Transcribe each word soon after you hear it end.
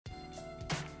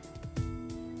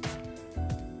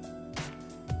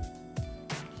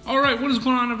Alright, what is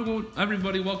going on,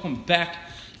 everybody? Welcome back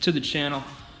to the channel.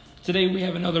 Today we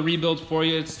have another rebuild for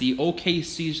you. It's the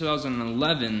OKC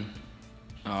 2011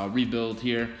 rebuild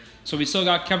here. So we still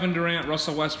got Kevin Durant,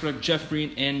 Russell Westbrook, Jeff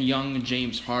Green, and young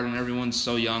James Harden. Everyone's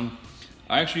so young.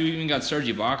 Actually, we even got Serge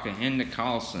Ibaka and Nick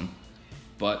Collison.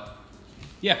 But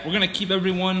yeah, we're going to keep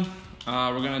everyone.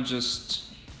 We're going to just,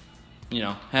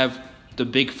 have the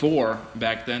big four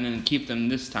back then and keep them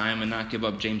this time and not give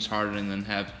up James Harden and then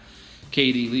have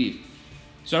KD leave.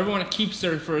 So everyone keeps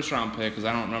their first round pick because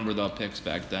I don't remember the picks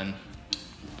back then.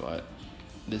 But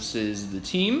this is the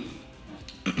team.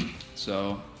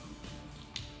 So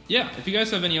yeah, if you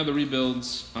guys have any other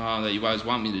rebuilds that you guys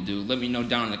want me to do, let me know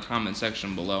down in the comment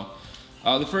section below.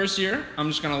 The first year, I'm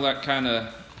just gonna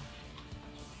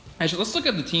actually, let's look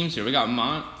at the teams here. We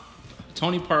got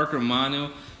Tony Parker, Manu,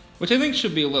 which I think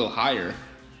should be a little higher,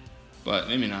 but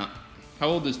maybe not. How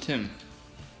old is Tim?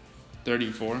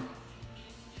 34.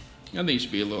 I think he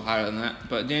should be a little higher than that.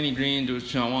 But Danny Green,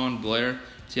 Jawan Blair,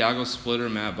 Tiago Splitter,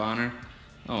 Matt Bonner.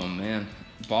 Oh man,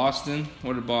 Boston.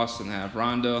 What did Boston have?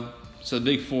 Rondo. So the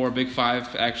big four, big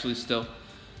five actually still.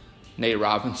 Nate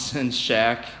Robinson,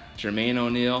 Shaq, Jermaine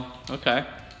O'Neal. Okay.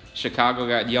 Chicago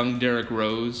got young Derrick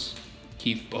Rose,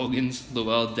 Keith Bogans,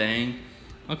 Luol Deng.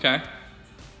 Okay.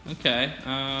 Okay.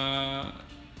 I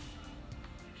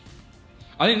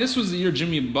think this was the year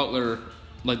Jimmy Butler,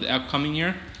 like the upcoming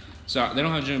year. So they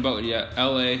don't have Jimmy Butler yet.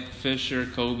 LA, Fisher,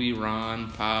 Kobe, Ron,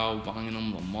 Powell,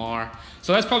 Bynum, Lamar.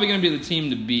 So that's probably going to be the team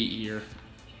to beat here.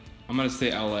 I'm going to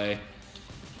say LA.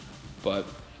 But,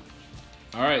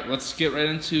 all right, let's get right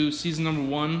into season number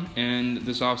 1. And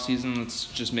this offseason, let's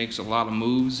just make a lot of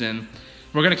moves. And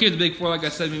we're going to keep the big four, like I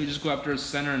said. Maybe just go after a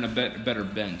center and a better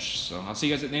bench. So I'll see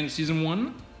you guys at the end of season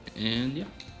 1. And, yeah.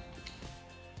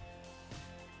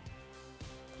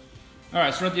 All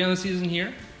right, so we're at the end of the season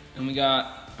here. And we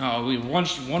got... we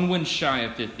one win shy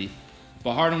of 50.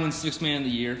 But Harden wins 6th man of the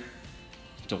year.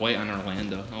 Dwight on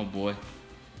Orlando. Oh boy.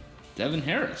 Devin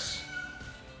Harris.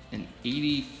 An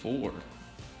 84.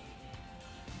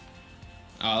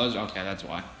 Oh, okay, that's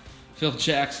why. Phil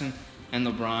Jackson and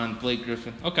LeBron, Blake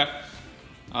Griffin. Okay.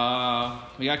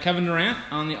 We got Kevin Durant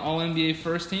on the All-NBA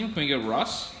first team. Can we get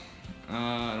Russ?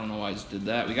 I don't know why I just did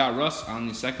that. We got Russ on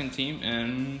the second team.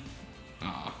 And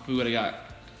who would have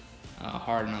got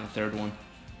Harden on the third one?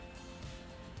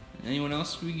 Anyone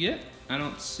else we get? I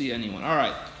don't see anyone. All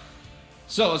right.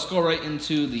 So let's go right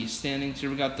into the standings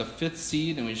here. We got the 5th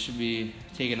seed, and we should be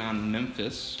taking on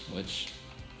Memphis, which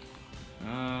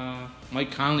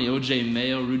Mike Conley, OJ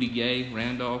Mayo, Rudy Gay,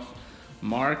 Randolph,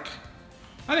 Mark.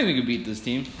 I think we could beat this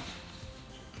team.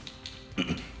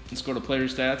 Let's go to player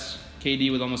stats.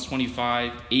 KD with almost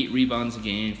 25, 8 rebounds a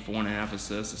game, 4.5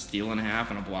 assists, a steal and a half,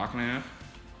 and a block and a half.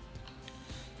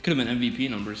 Could have been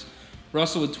MVP numbers.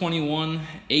 Russell with 21,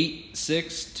 8,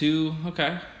 6, 2.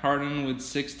 Okay. Harden with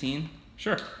 16.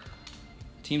 Sure.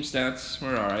 Team stats,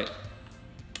 we're all right.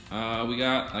 We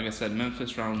got, like I said,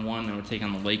 Memphis round 1, and we're taking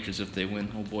on the Lakers if they win.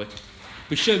 Oh boy.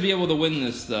 We should be able to win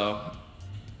this though.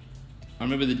 Or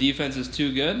maybe the defense is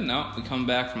too good. No, we come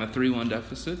back from a 3-1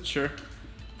 deficit. Sure.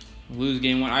 Lose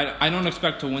game 1. I don't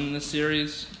expect to win this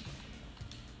series.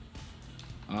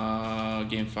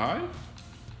 Game 5.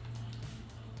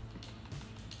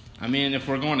 I mean, if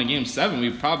we're going to game 7,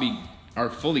 we probably are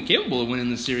fully capable of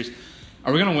winning this series.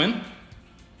 Are we going to win?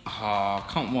 Oh,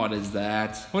 come, what is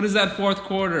that? What is that 4th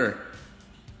quarter?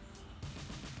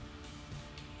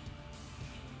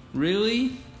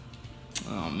 Really?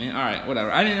 Oh, man. All right,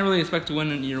 whatever. I didn't really expect to win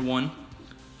in year 1.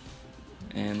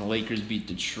 And the Lakers beat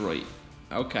Detroit.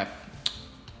 Okay.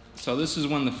 So this is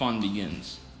when the fun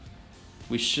begins.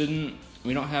 We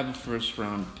don't have a first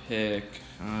round pick.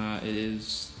 It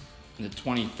is the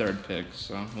 23rd pick,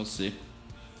 so we'll see.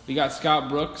 We got Scott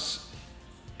Brooks.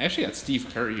 I actually got Steve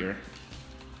Kerr here.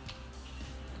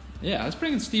 Yeah, let's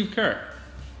bring in Steve Kerr.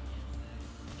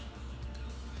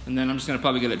 And then I'm just going to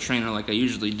probably get a trainer like I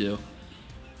usually do.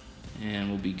 And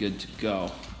we'll be good to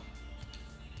go.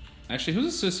 Actually,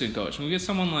 who's assistant coach? Can we get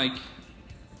someone like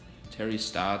Terry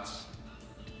Stotts?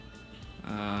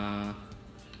 I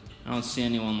don't see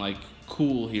anyone like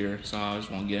cool here, so I just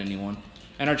won't get anyone.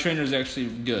 And our trainer is actually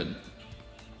good.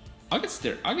 I'll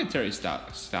get Terry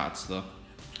Stotts though,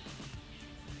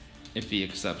 if he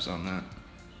accepts on that.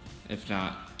 If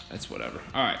not, it's whatever.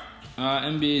 All right,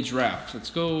 NBA draft. Let's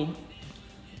go.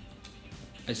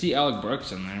 I see Alec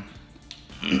Burks in there.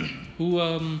 Who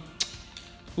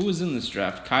was in this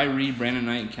draft? Kyrie, Brandon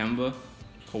Knight, Kemba,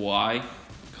 Kawhi,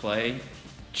 Clay,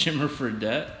 Jimmer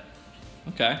Fredette.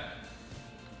 Okay.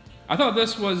 I thought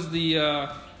this was the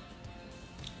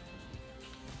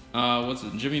what's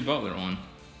it? Jimmy Butler one.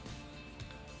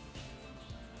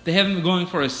 They have him going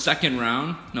for a second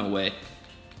round? No way.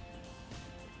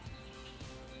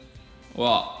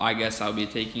 Well, I guess I'll be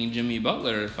taking Jimmy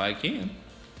Butler if I can.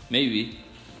 Maybe.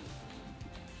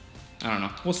 I don't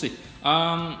know. We'll see.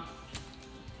 Yeah,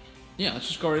 let's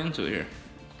just go right into it here.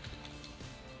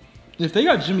 If they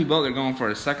got Jimmy Butler going for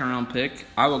a second round pick,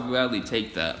 I will gladly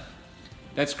take that.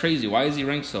 That's crazy. Why is he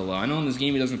ranked so low? I know in this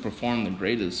game he doesn't perform the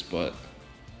greatest, but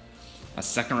a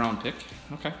second round pick?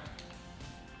 Okay.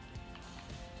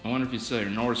 I wonder if he's still here.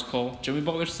 Norris Cole. Jimmy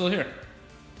Butler's still here.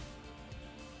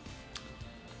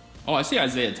 Oh, I see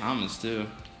Isaiah Thomas too.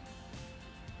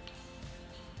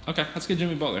 Okay, let's get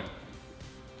Jimmy Butler.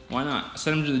 Why not?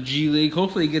 Send him to the G League.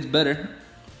 Hopefully he gets better.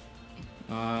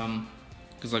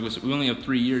 Because like we only have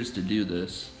 3 years to do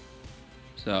this.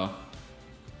 So,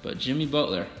 but Jimmy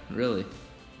Butler, really.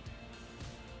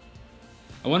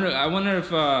 I wonder if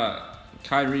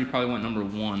Kyrie probably went number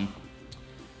 1.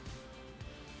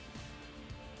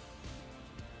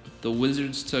 The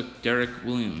Wizards took Derek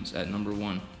Williams at number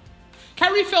 1.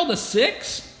 Kyrie fell to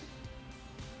 6?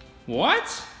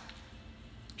 What?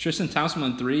 Tristan Thompson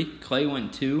went 3. Clay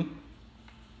went 2.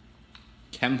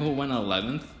 Kemba went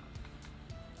 11th.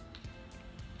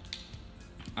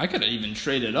 I could have even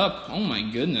traded up. Oh my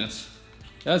goodness.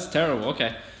 That's terrible.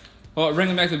 Okay. Well,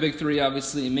 bringing back the big 3,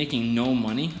 obviously, making no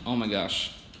money. Oh my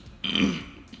gosh.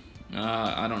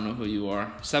 I don't know who you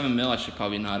are. 7 mil, I should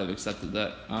probably not have accepted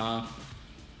that.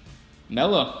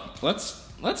 Melo.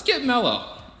 Let's get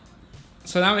Melo.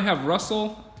 So now we have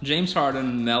Russell, James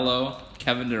Harden, Melo,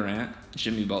 Kevin Durant,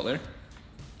 Jimmy Butler.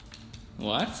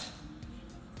 What?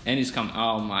 And he's come.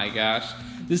 Oh my gosh.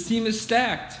 This team is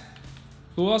stacked.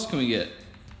 Who else can we get?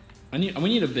 We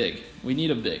need a big. We need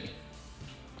a big.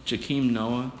 Jakeem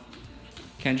Noah,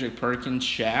 Kendrick Perkins,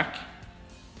 Shaq.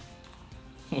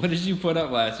 What did you put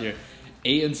up last year?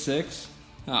 8 and 6?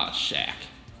 Oh, Shaq.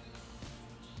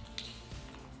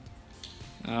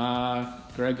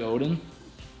 Greg Oden.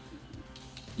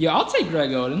 Yeah, I'll take Greg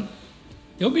Oden.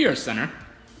 He'll be our center.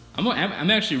 I'm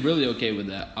actually really okay with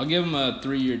that. I'll give him a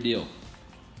 3-year deal,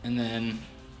 and then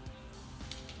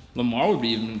Lamar would be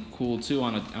even cool too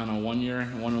on a 1-year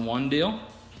 1-on-1 deal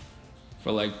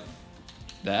for like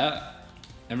that.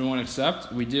 Everyone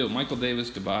except we do. Michael Davis,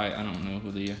 goodbye. I don't know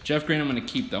who the Jeff Green I'm gonna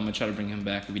keep though. I'm gonna try to bring him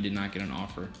back if we did not get an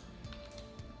offer.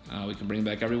 We can bring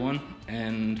back everyone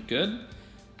and good.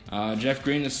 Jeff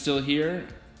Green is still here,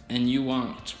 and you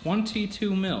want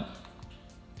 22 mil.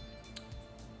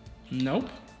 Nope.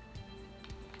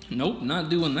 Nope, not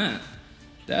doing that.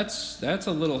 That's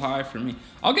a little high for me.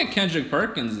 I'll get Kendrick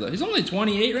Perkins though. He's only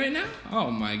 28 right now?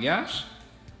 Oh my gosh.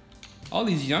 All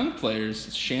these young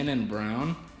players. Shannon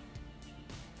Brown.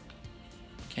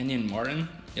 Kenyon Martin.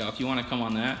 Yeah, if you want to come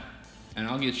on that. And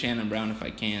I'll get Shannon Brown if I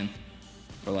can.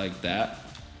 For like that.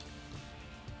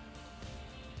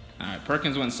 Alright,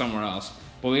 Perkins went somewhere else.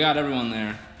 But we got everyone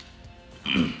there.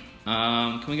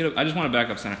 Can we get I just want a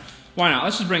backup center. Why not?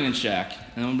 Let's just bring in Shaq.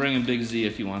 And we'll bring in Big Z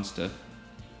if he wants to.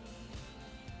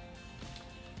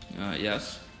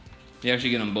 Yes. We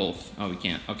actually get them both. Oh, we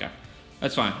can't. Okay.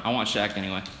 That's fine. I want Shaq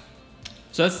anyway.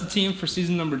 So that's the team for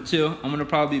season number 2. I'm going to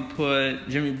probably put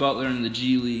Jimmy Butler in the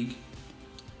G League.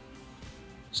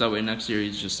 So that way next year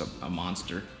he's just a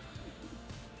monster.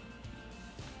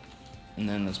 And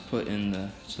then let's put in the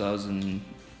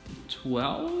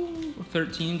 2012 or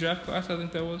 13 draft class, I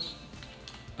think that was.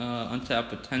 Untapped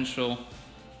potential.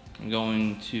 I'm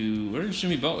going to... Where's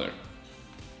Jimmy Butler?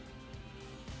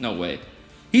 No way.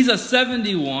 He's a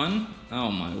 71. Oh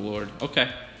my lord. Okay.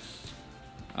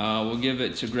 We'll give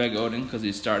it to Greg Oden because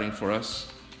he's starting for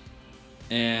us.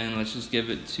 And let's just give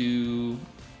it to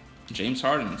James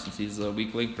Harden since he's a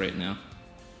weak link right now.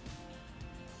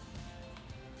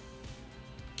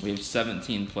 We have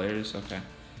 17 players. Okay.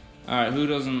 Alright,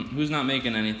 who's not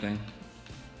making anything?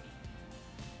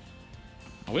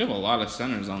 Oh, we have a lot of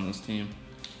centers on this team.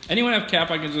 Anyone have cap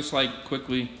I can just like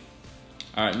quickly...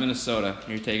 Alright, Minnesota,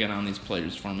 you're taking on these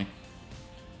players for me.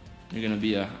 You're going to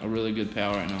be a really good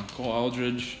pal right now. Cole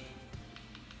Aldridge.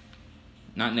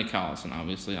 Not Nick Collison,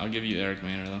 obviously. I'll give you Eric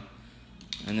Maynard, though.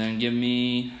 And then give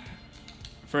me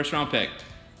first round pick.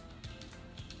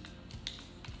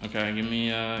 Okay, give me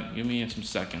some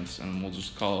seconds, and we'll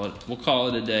just call it. We'll call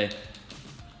it a day.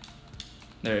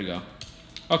 There you go.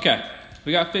 Okay,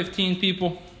 we got 15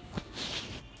 people.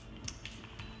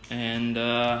 And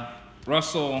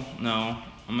Russell, no.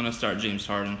 I'm gonna start James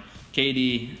Harden.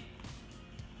 KD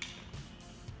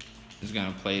is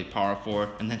gonna play power forward,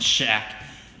 and then Shaq.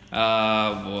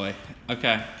 Oh boy.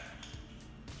 Okay.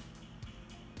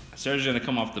 Serge's gonna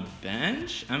come off the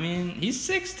bench. I mean, he's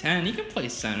 6'10". He can play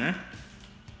center.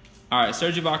 All right,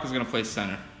 Serge Ibaka's gonna play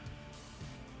center.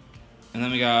 And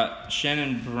then we got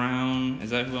Shannon Brown.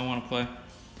 Is that who I want to play?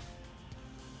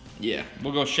 Yeah,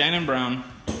 we'll go Shannon Brown,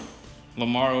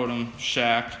 Lamar Odom,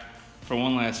 Shaq for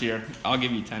one last year. I'll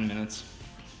give you 10 minutes.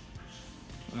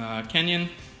 Kenyon,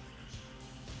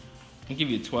 I'll give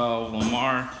you 12.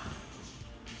 Lamar,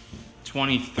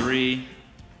 23.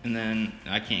 And then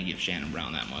I can't give Shannon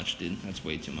Brown that much, dude. That's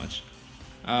way too much.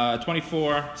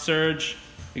 24. Serge,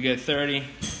 we get 30.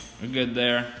 We're good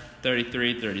there.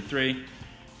 33, 33.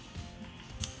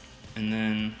 And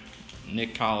then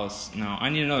Nick Collis. No, I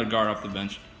need another guard off the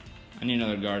bench. I need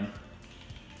another guard.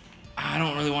 I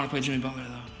don't really want to play Jimmy Butler,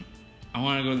 though. I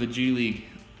want to go to the G League.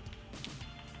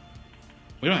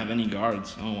 We don't have any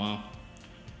guards. Oh, wow.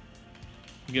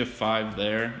 We get 5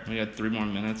 there. We got 3 more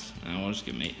minutes. We'll just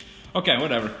give him 8. Okay,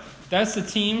 whatever. That's the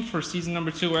team for season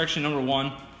number 2. We're actually number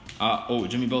 1. Oh,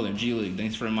 Jimmy Butler, G League.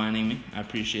 Thanks for reminding me. I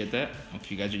appreciate that. Hope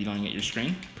you guys are yelling at your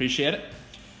screen. Appreciate it.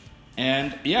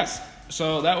 And, yes.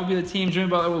 So that will be the team. Jimmy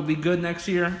Butler will be good next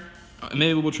year.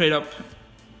 Maybe we'll trade up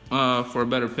for a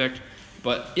better pick.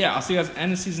 But yeah, I'll see you guys at the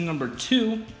end of season number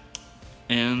 2.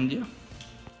 And yeah.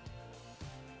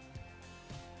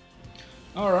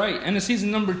 Alright, end of season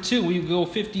number 2. We go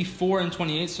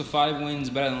 54-28, so 5 wins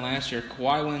better than last year.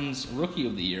 Kawhi wins Rookie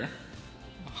of the Year.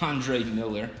 Andre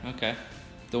Miller. Okay.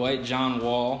 Dwight, John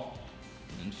Wall,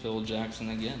 and Phil Jackson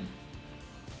again.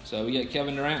 So we get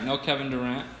Kevin Durant. No Kevin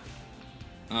Durant.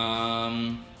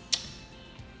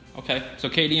 Okay, so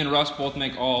KD and Russ both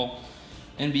make all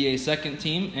NBA second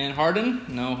team. And Harden?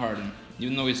 No Harden,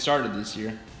 even though he started this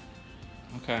year.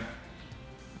 Okay.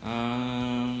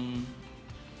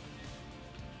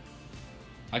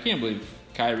 I can't believe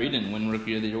Kyrie didn't win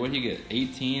Rookie of the Year. What did he get?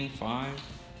 18, 5?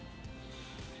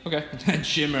 Okay.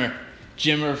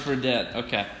 Jimmer Fredette.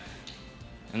 Okay.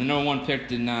 And the number 1 pick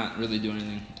did not really do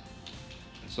anything.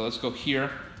 So let's go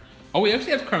here. Oh, we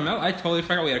actually have Carmelo. I totally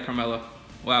forgot we had Carmelo.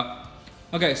 Wow.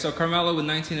 Okay, so Carmelo with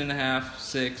 19.5,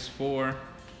 6, 4.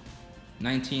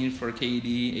 19 for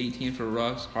KD, 18 for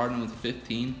Russ. Harden with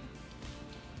 15.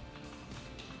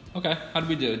 Okay, how did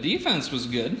we do? Defense was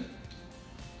good.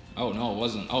 Oh, no, it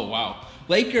wasn't. Oh, wow.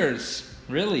 Lakers.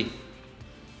 Really?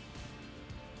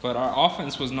 But our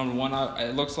offense was number 1,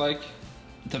 it looks like.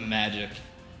 The Magic.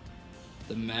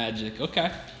 The Magic.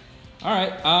 Okay. All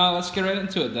right, let's get right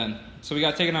into it then. So we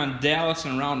got taken on Dallas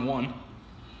in round 1.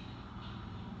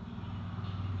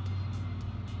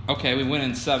 Okay, we win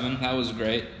in 7. That was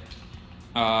great.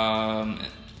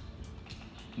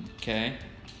 Okay.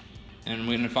 And we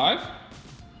win in 5?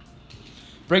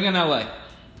 Bring in LA.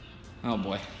 Oh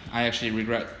boy. I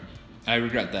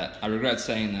regret that. I regret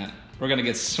saying that. We're gonna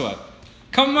get swept.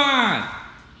 Come on!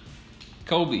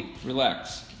 Kobe,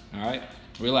 relax. Alright?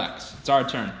 Relax. It's our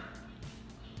turn.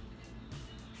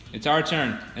 It's our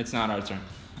turn. It's not our turn.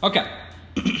 Okay.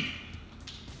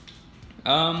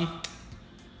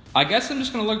 I guess I'm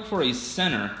just gonna look for a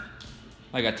center.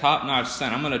 Like a top-notch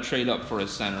center. I'm gonna trade up for a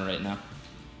center right now.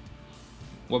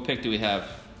 What pick do we have?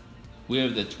 We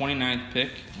have the 29th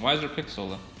pick. Why is our pick so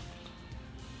low?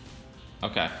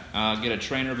 Okay. Get a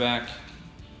trainer back.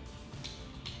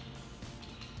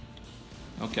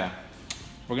 Okay.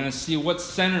 We're gonna see what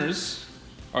centers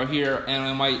are here,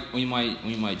 and we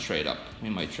might trade up. We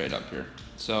might trade up here.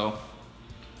 So,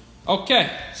 okay.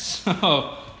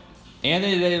 So,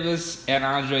 Anthony Davis and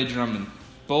Andre Drummond,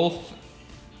 both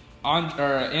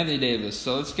Anthony Davis.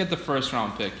 So let's get the first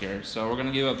round pick here. So we're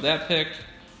gonna give up that pick,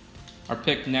 our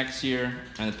pick next year,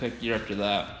 and the pick year after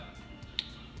that,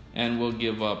 and we'll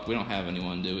give up. We don't have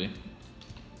anyone, do we?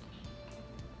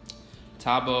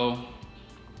 Tabo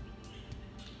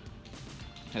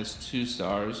has 2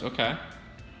 stars. Okay.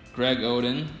 Greg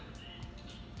Oden.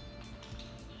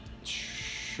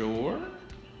 Sure.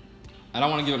 I don't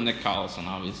want to give up Nick Collison,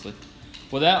 obviously.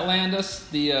 Will that land us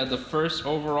the first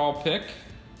overall pick?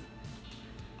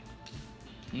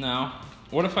 No.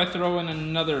 What if I throw in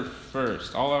another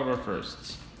first? All of our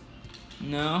firsts.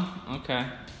 No? Okay.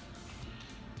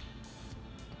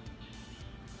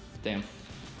 Damn.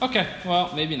 Okay,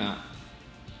 well, maybe not.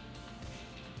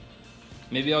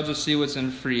 Maybe I'll just see what's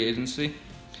in free agency.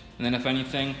 And then if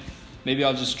anything, maybe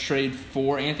I'll just trade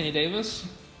for Anthony Davis.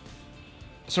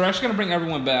 So we're actually going to bring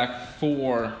everyone back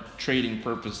for trading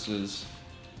purposes.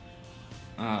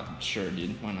 Sure,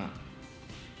 dude. Why not?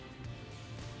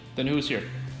 Then who's here?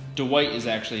 Dwight is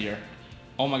actually here.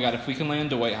 Oh my god, if we can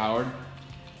land Dwight Howard.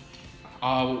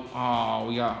 Oh,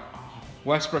 we got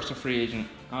Westbrook's a free agent.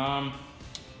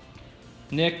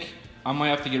 Nick, I might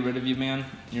have to get rid of you, man.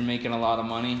 You're making a lot of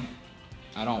money.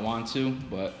 I don't want to,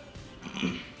 but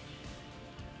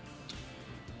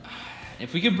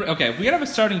if we could, okay, if we could have a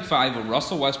starting 5 of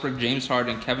Russell Westbrook, James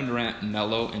Harden, Kevin Durant,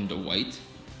 Melo, and Dwight,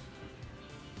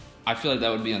 I feel like that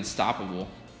would be unstoppable.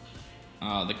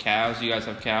 The Cavs, you guys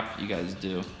have Cap? You guys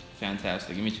do.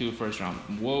 Fantastic. Give me 2 first round.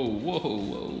 Whoa, whoa,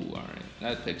 whoa. All right,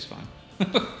 that pick's fine.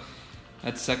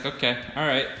 That's sick. Okay, all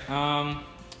right.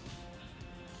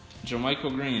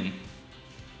 Jermichael Green.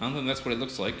 I don't think that's what it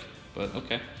looks like, but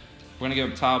okay. We're gonna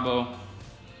give up Tabo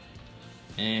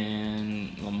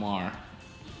and Lamar.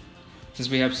 Since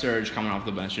we have Serge coming off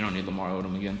the bench, you don't need Lamar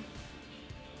Odom again.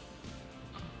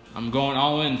 I'm going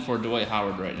all in for Dwight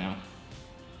Howard right now.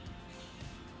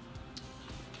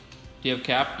 Do you have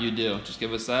Cap? You do. Just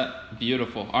give us that.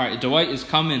 Beautiful. All right, Dwight is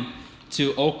coming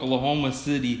to Oklahoma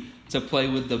City to play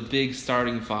with the big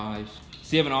starting 5.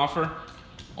 Does he have an offer?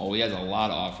 Oh, he has a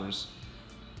lot of offers.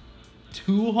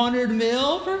 200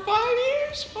 mil for 5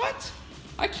 years? What?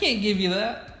 I can't give you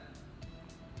that.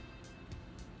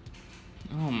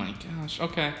 Oh my gosh.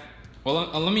 Okay.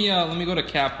 Well, let me go to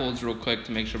cap holds real quick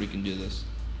to make sure we can do this.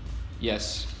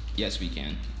 Yes, we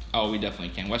can. Oh, we definitely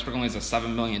can. Westbrook only has a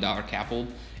 $7 million cap hold.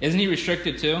 Isn't he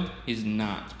restricted too? He's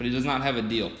not, but he does not have a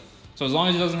deal. So as long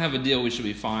as he doesn't have a deal, we should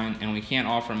be fine, and we can't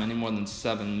offer him any more than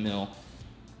 7 mil.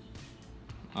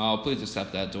 Oh, please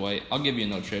accept that, Dwight. I'll give you a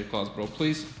no trade clause, bro.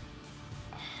 Please.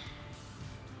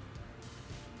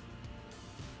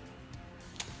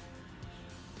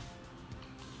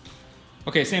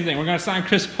 Okay, same thing. We're gonna sign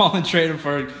Chris Paul and trade him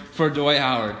for Dwight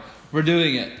Howard. We're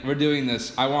doing it. We're doing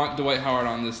this. I want Dwight Howard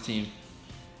on this team.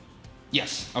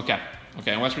 Yes. Okay.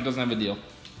 Okay. Westbrook doesn't have a deal.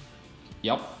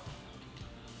 Yep.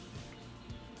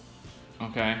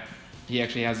 Okay. He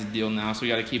actually has a deal now, so we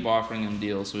got to keep offering him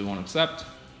deals, so we won't accept.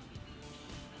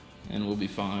 And we'll be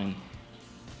fine.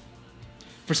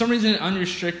 For some reason,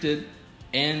 unrestricted,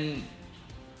 and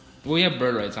well, we have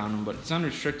bird rights on him, but it's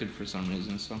unrestricted for some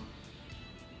reason, so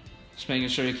just making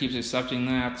sure he keeps accepting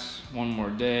that. One more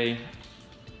day.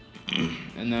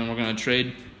 And then we're going to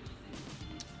trade.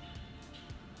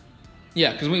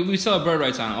 Yeah, because we still have bird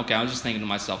rights on him. Okay, I was just thinking to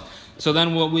myself. So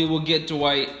then we will get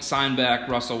Dwight, sign back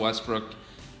Russell Westbrook,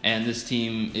 and this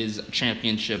team is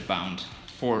championship bound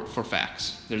for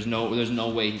facts. There's no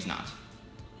way he's not.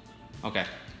 Okay,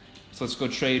 so let's go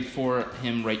trade for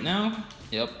him right now.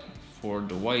 Yep, for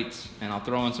Dwight, and I'll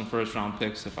throw in some first round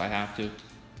picks if I have to.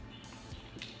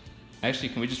 Actually,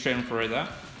 can we just trade him for right that?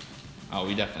 Oh,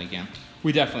 we definitely can.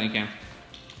 We definitely can.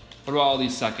 What about all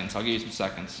these seconds? I'll give you some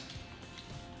seconds.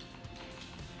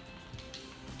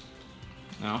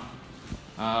 No?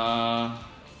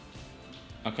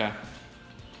 Okay.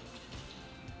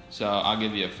 So I'll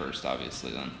give you a first,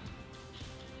 obviously, then.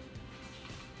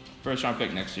 First round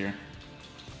pick next year.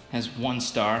 Has 1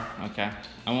 star. Okay.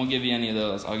 I won't give you any of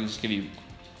those. I'll just give you...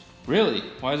 Really?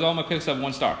 Why does all my picks have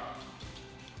 1 star?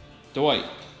 Dwight.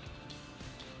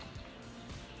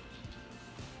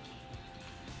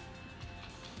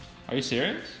 Are you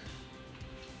serious?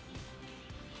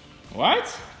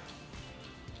 What?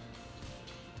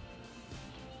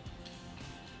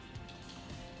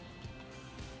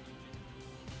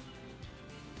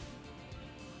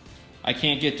 I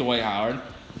can't get Dwight Howard.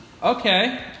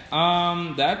 Okay.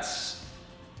 That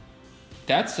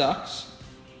sucks.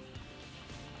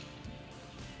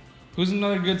 Who's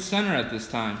another good center at this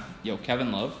time? Yo,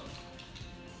 Kevin Love.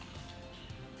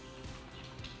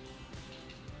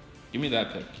 Give me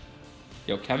that pick.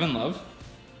 Yo, Kevin Love.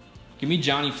 Give me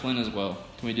Johnny Flynn as well.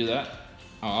 Can we do that?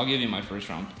 Oh, I'll give you my first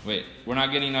round. Wait, we're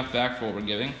not getting enough back for what we're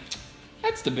giving?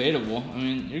 That's debatable. I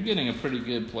mean, you're getting a pretty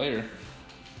good player,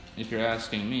 if you're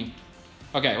asking me.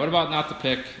 Okay, what about not the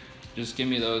pick? Just give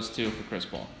me those 2 for Chris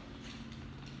Paul.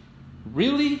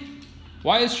 Really?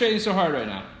 Why is trading so hard right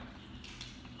now?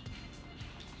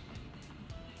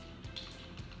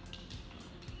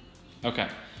 Okay.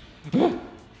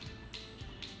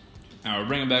 Alright, we're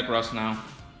bringing back Russ now.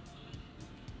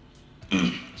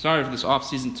 Sorry if this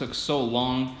offseason took so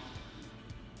long.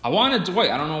 I wanted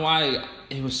Dwight. I don't know why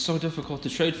it was so difficult to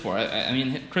trade for. I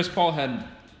mean, Chris Paul had,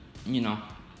 you know.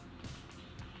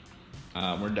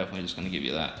 We're definitely just going to give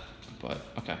you that. But,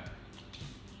 okay.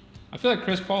 I feel like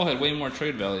Chris Paul had way more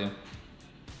trade value.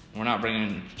 We're not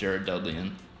bringing Jared Dudley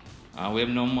in. We have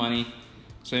no money.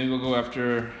 So maybe we'll go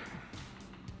after...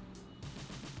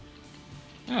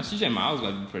 Yeah, CJ Miles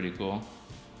might be pretty cool.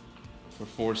 For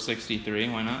 463,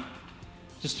 why not?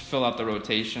 Just to fill out the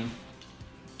rotation.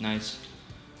 Nice.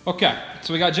 Okay,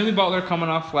 so we got Jimmy Butler coming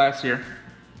off last year.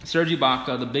 Serge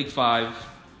Ibaka, the big 5.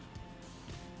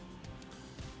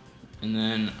 And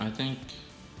then I think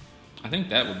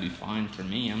that would be fine for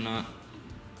me.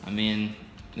 I mean,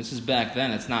 this is back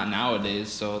then. It's not nowadays,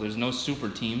 so there's no super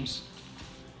teams.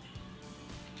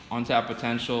 On-tap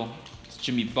potential. It's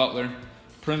Jimmy Butler.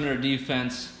 Perimeter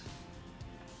defense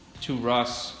to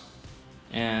Russ,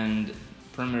 and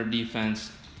perimeter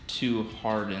defense to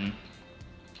Harden.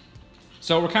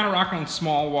 So we're kind of rocking on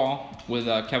small wall with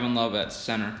Kevin Love at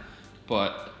center,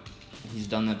 but he's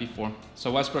done that before.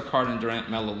 So Westbrook, Harden, Durant,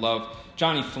 Melo, Love,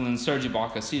 Johnny Flynn, Serge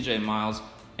Ibaka, CJ Miles,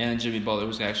 and Jimmy Butler,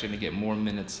 who's actually going to get more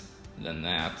minutes than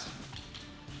that.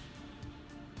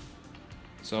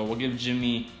 So we'll give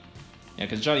Jimmy, yeah,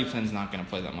 because Johnny Flynn's not going to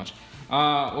play that much.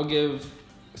 We'll give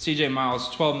CJ Miles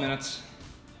 12 minutes.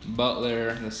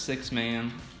 Butler, the sixth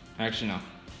man. Actually, no.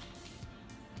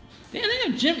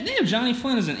 Damn, they have Johnny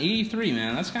Flynn as an 83,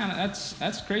 man.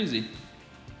 That's crazy.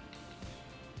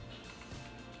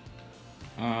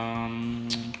 10,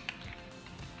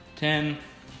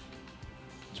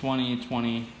 20,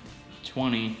 20,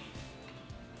 20.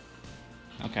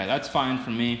 Okay, that's fine for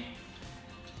me.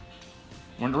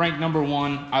 We're ranked number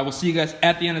 1. I will see you guys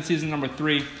at the end of season number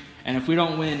 3. And if we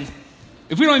don't win,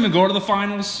 if we don't even go to the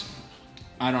finals,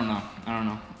 I don't know.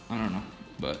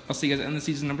 But I'll see you guys at the end of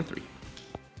season number 3.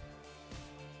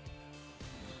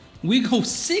 We go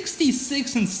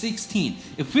 66-16.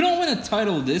 If we don't win a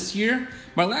title this year,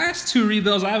 my last 2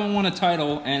 rebuilds, I haven't won a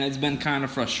title, and it's been kind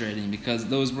of frustrating because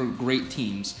those were great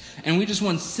teams. And we just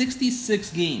won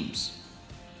 66 games.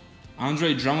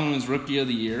 Andre Drummond was Rookie of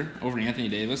the Year over Anthony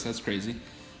Davis. That's crazy.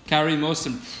 Kyrie most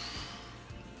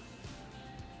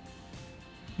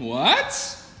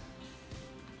What?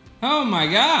 Oh my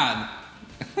God.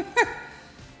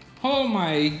 Oh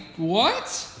my,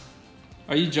 what?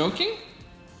 Are you joking?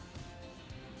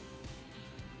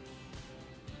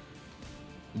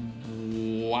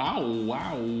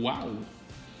 Wow.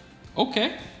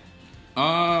 Okay.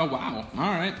 Wow.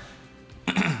 All right.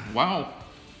 Wow.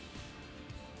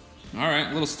 All right,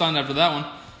 a little stunned after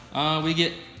that one. We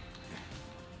get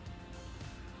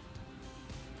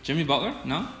Jimmy Butler?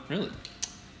 No? Really?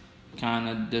 Kind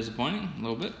of disappointing, a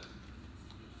little bit.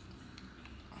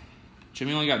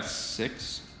 Jimmy only got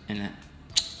 6 in it.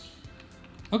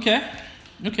 Okay.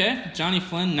 Johnny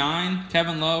Flynn, 9.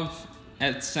 Kevin Love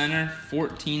at center,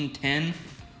 14-10.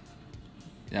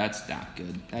 That's not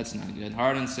good. That's not good.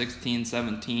 Harden, 16,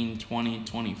 17, 20,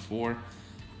 24.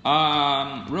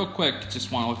 Real quick,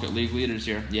 just want to look at league leaders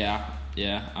here. Yeah,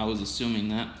 I was assuming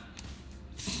that.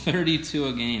 32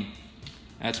 a game.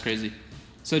 That's crazy.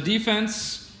 So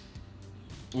defense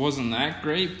wasn't that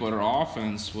great, but our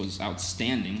offense was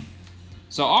outstanding.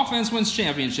 So offense wins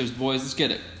championships, boys. Let's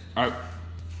get it. All right.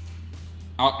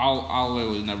 I'll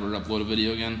literally never upload a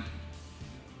video again.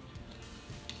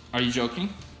 Are you joking?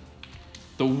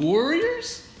 The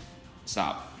Warriors?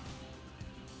 Stop.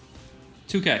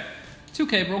 2K.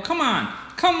 2K, bro. Come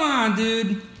on,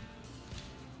 dude.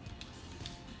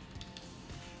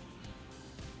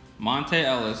 Monte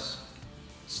Ellis,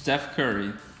 Steph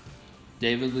Curry,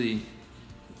 David Lee,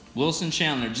 Wilson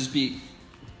Chandler just beat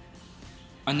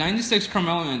a 96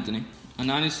 Carmelo Anthony, a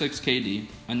 96 KD,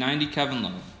 a 90 Kevin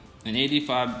Love, an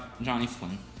 85 Johnny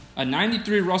Flynn, a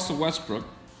 93 Russell Westbrook,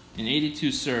 an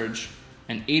 82 Serge,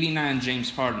 an 89 James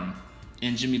Harden,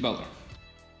 and Jimmy Butler.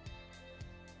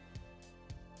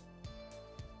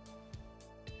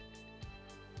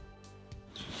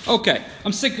 Okay,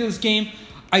 I'm sick of this game.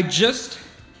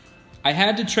 I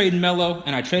had to trade Melo,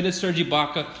 and I traded Serge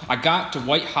Ibaka. I got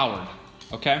Dwight Howard,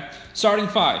 okay? Starting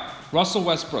 5, Russell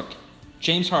Westbrook,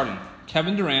 James Harden,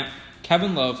 Kevin Durant,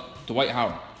 Kevin Love, Dwight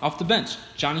Howard. Off the bench,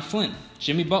 Johnny Flynn,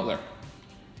 Jimmy Butler.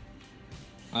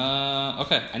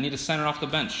 Okay, I need a center off the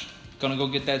bench. Gonna go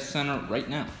get that center right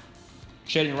now.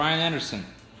 Trading Ryan Anderson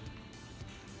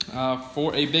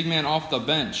for a big man off the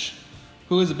bench.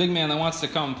 Who is a big man that wants to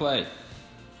come play?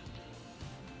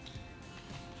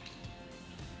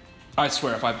 I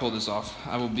swear, if I pull this off,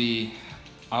 I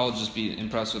will just be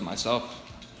impressed with myself.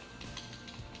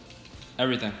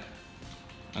 Everything.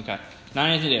 Okay.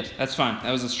 90 days. That's fine.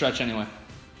 That was a stretch anyway.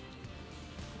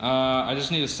 I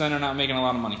just need a center not making a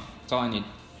lot of money. That's all I need.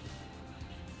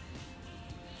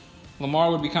 Lamar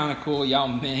would be kind of cool. Yao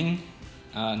Ming.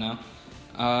 No.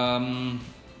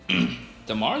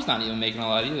 DeMar's not even making a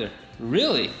lot either.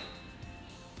 Really?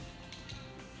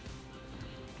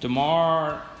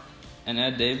 DeMar and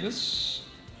Ed Davis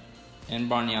and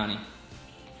Bargnani.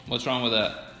 What's wrong with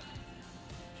that?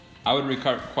 I would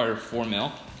require 4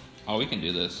 mil. Oh, we can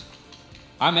do this.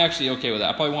 I'm actually okay with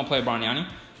that. I probably won't play Bargnani,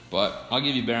 but I'll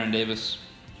give you Baron Davis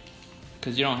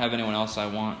because you don't have anyone else I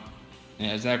want.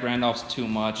 Yeah, Zach Randolph's too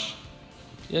much.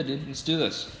 Yeah, dude, let's do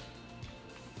this.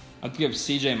 I'll give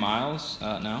CJ Miles,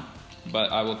 no,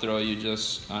 but I will throw you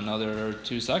just another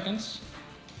 2 seconds.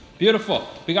 Beautiful.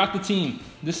 We got the team.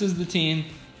 This is the team.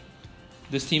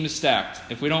 This team is stacked.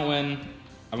 If we don't win,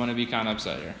 I'm going to be kind of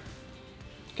upset here.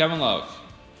 Kevin Love.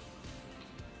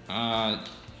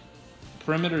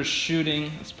 Perimeter shooting.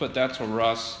 Let's put that to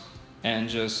Russ. and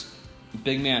just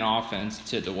big man offense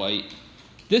to Dwight.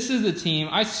 This is the team,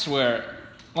 I swear,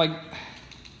 like,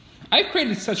 I've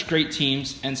created such great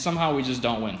teams, and somehow we just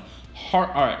don't win. All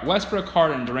right, Westbrook,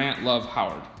 Harden, Durant, Love,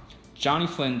 Howard. Johnny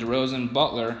Flynn, DeRozan,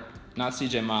 Butler, not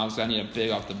CJ Miles. I need a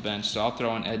big off the bench, so I'll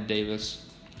throw in Ed Davis.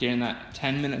 Getting that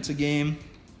 10 minutes a game.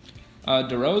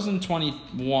 DeRozan,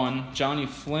 21. Johnny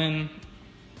Flynn,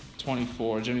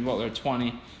 24. Jimmy Butler,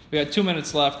 20. We got 2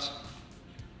 minutes left.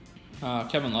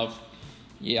 Kevin Love.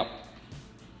 Yep.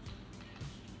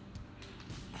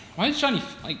 Why is Johnny,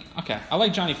 like, okay, I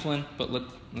like Johnny Flynn, but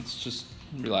let's just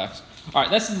relax. All right,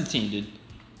 this is the team, dude.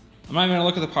 I'm not even gonna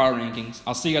look at the power rankings.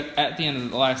 I'll see you at the end of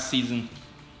the last season,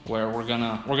 where we're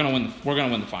gonna win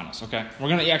the finals. Okay, we're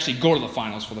gonna actually go to the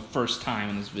finals for the first time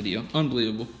in this video.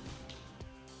 Unbelievable.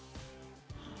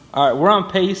 All right, we're on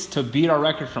pace to beat our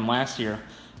record from last year,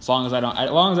 as long as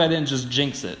I didn't just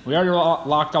jinx it. We already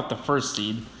locked up the first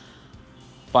seed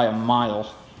by a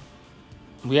mile.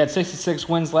 We had 66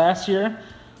 wins last year.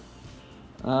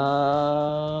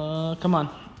 Come on,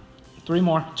 3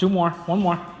 more, 2 more, 1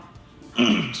 more.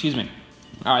 Excuse me.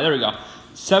 All right, there we go.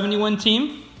 70-win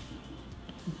team.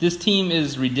 This team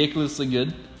is ridiculously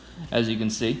good, as you can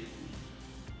see.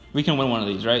 We can win one of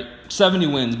these, right? 70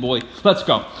 wins, boy. Let's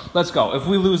go. Let's go. If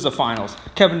we lose the finals,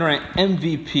 Kevin Durant,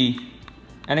 MVP.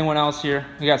 Anyone else here?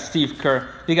 We got Steve Kerr.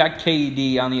 We got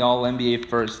KD on the All-NBA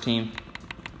first team.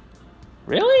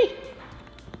 Really?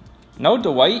 No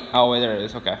Dwight? Oh, wait, there it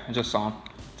is. Okay, I just saw him.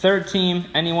 Third team,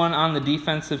 anyone on the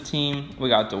defensive team? We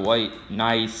got Dwight.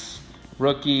 Nice.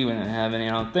 Rookie, we didn't have any,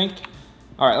 I don't think.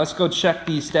 All right, let's go check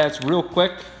these stats real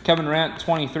quick. Kevin Durant,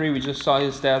 23. We just saw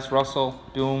his stats. Russell,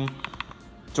 boom.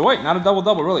 Dwight, not a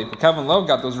double-double, really. But Kevin Love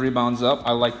got those rebounds up.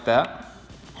 I like that.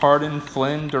 Harden,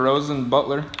 Flynn, DeRozan,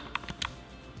 Butler.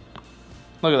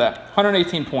 Look at that.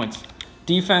 118 points.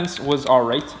 Defense was all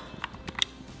right.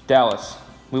 Dallas.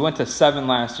 We went to 7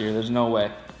 last year. There's no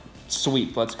way.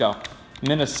 Sweep. Let's go.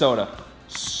 Minnesota.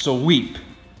 Sweep.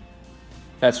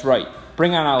 That's right.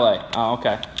 Bring on LA. Oh,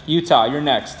 okay. Utah, you're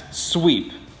next.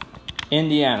 Sweep.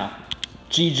 Indiana.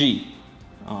 GG.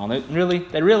 Oh, they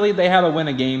had to win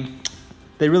a game.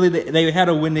 They had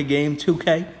to win the game.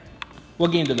 2K.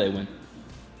 What game did they win?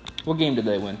 What game did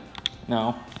they win?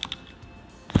 No.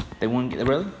 They won.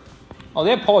 Really? Oh,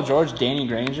 they had Paul George, Danny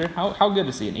Granger. How good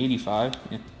is he? An 85.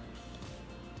 Yeah.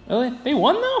 Really? They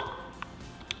won though?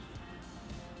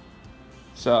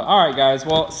 So, all right, guys.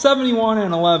 Well,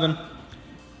 71-11.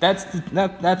 That's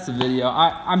the video.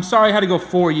 I'm sorry I had to go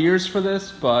 4 years for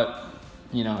this, but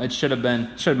you know it should have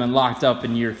been locked up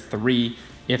in year 3,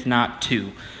 if not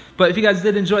 2. But if you guys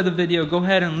did enjoy the video, go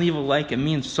ahead and leave a like. It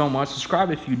means so much.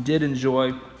 Subscribe if you did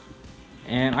enjoy.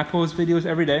 And I post videos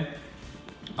every day.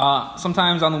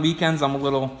 Sometimes on the weekends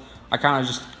I kind of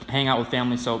just hang out with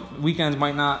family. So weekends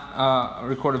might not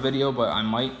record a video, but I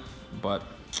might. But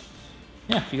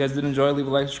yeah, if you guys did enjoy, leave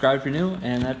a like, subscribe if you're new.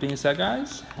 And that being said,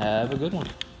 guys, have a good one.